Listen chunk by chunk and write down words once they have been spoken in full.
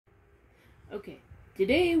Okay,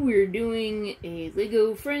 today we're doing a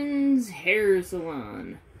Lego Friends hair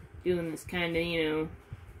salon. Doing this kind of,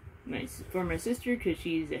 for my sister because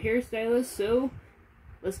she's a hairstylist, so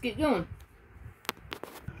let's get going.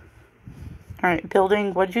 Alright,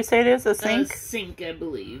 building, what did you say it is? A sink? A sink, I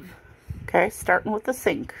believe. Okay, starting with the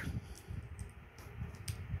sink.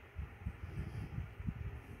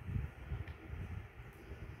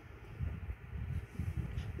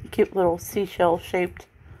 Cute little seashell shaped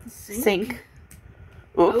sink.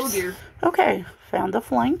 Oops. Oh dear. Okay, found the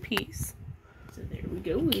flying piece. So there we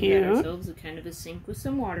go. We Cute. got ourselves a kind of a sink with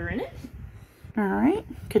some water in it. Alright,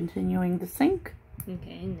 continuing the sink.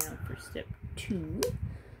 Okay, now for step 2.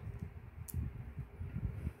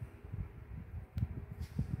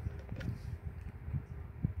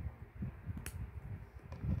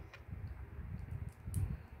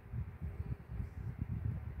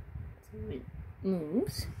 So it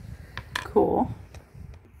moves. Cool.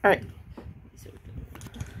 Alright.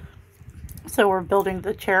 So we're building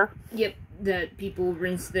the chair. Yep, that people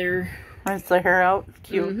rinse their hair out.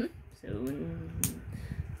 Cute. Mm-hmm. So when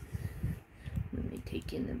they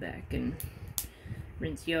take in the back and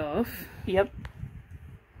rinse you off. Yep.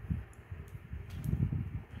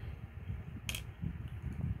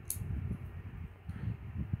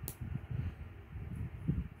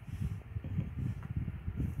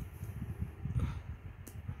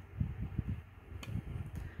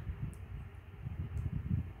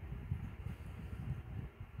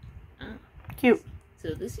 Cute. So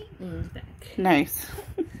the seat leans back. Nice.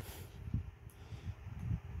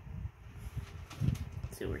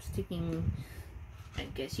 So we're sticking, I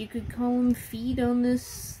guess you could call them feet on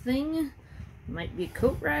this thing. It might be a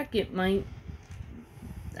coat rack. It might,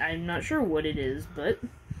 I'm not sure what it is, but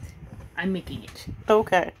I'm making it.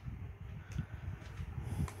 Okay.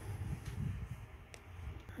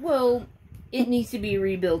 Well, it needs to be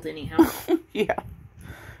rebuilt anyhow. Yeah.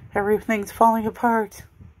 Everything's falling apart.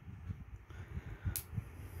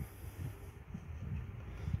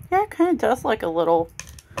 Yeah, it kind of does like a little...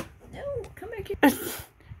 No, come back here.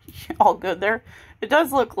 All good there. It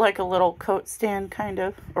does look like a little coat stand, kind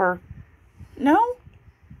of. Or... No?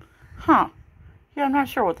 Huh. Yeah, I'm not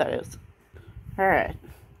sure what that is. Alright.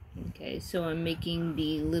 Okay, so I'm making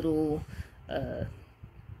the little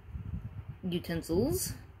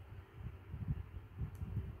utensils.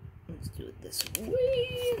 Let's do it this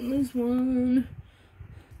way and this one.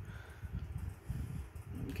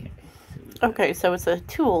 Okay, so it's a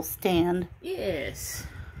tool stand. Yes.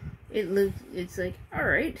 It's like,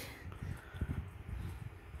 alright.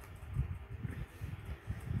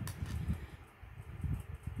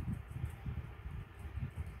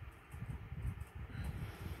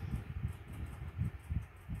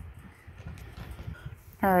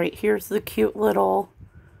 Alright, here's the cute little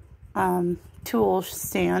tool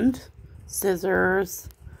stand. Scissors,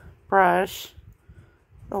 brush,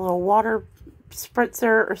 a little water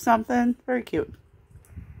spritzer or something. Very cute.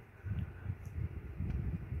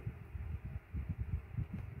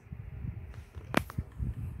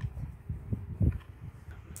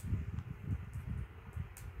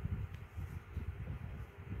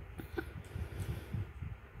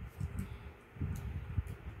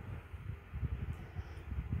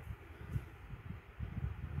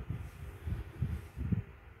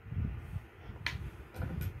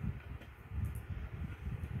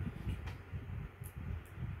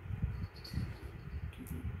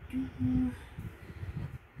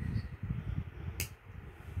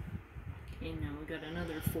 Okay, now we got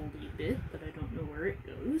another foldy bit, but I don't know where it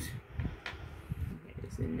goes. Okay,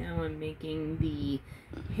 so now I'm making the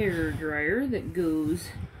hair dryer that goes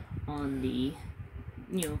on the,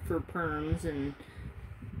 for perms and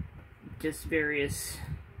just various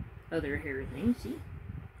other hair things. See?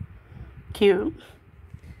 Cute.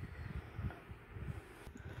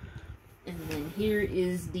 And then here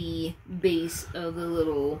is the base of the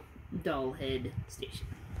little doll head station.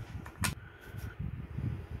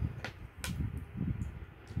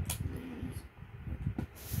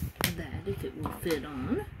 There's that, if it will fit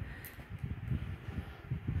on.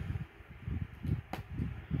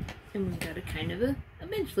 And we've got a kind of a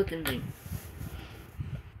bench looking thing.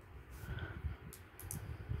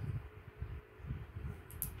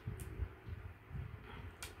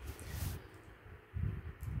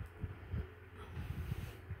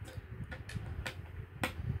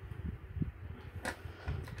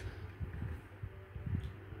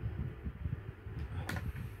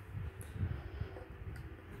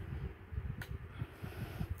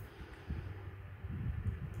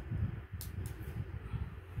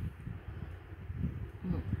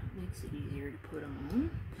 Makes it easier to put them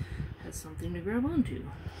on. Has something to grab onto.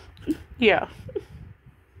 Yeah.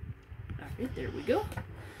 started. There we go.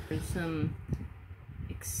 There's some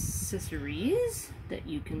accessories that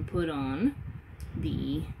you can put on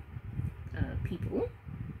the people.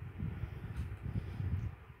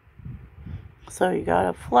 So you got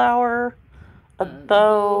a flower, a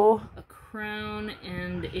bow, a crown,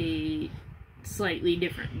 and a slightly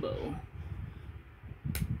different bow.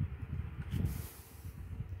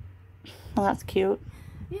 Well, that's cute.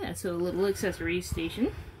 Yeah, so a little accessory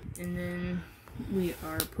station. And then we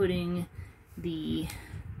are putting the,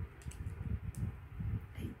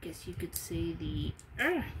 I guess you could say the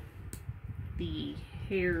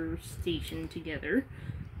hair station together.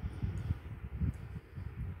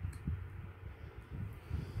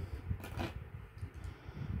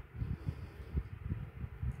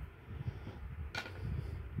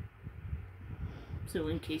 So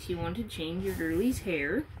in case you want to change your girlie's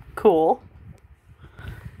hair. Cool.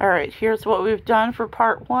 Alright, here's what we've done for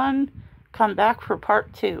part 1. Come back for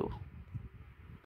part 2.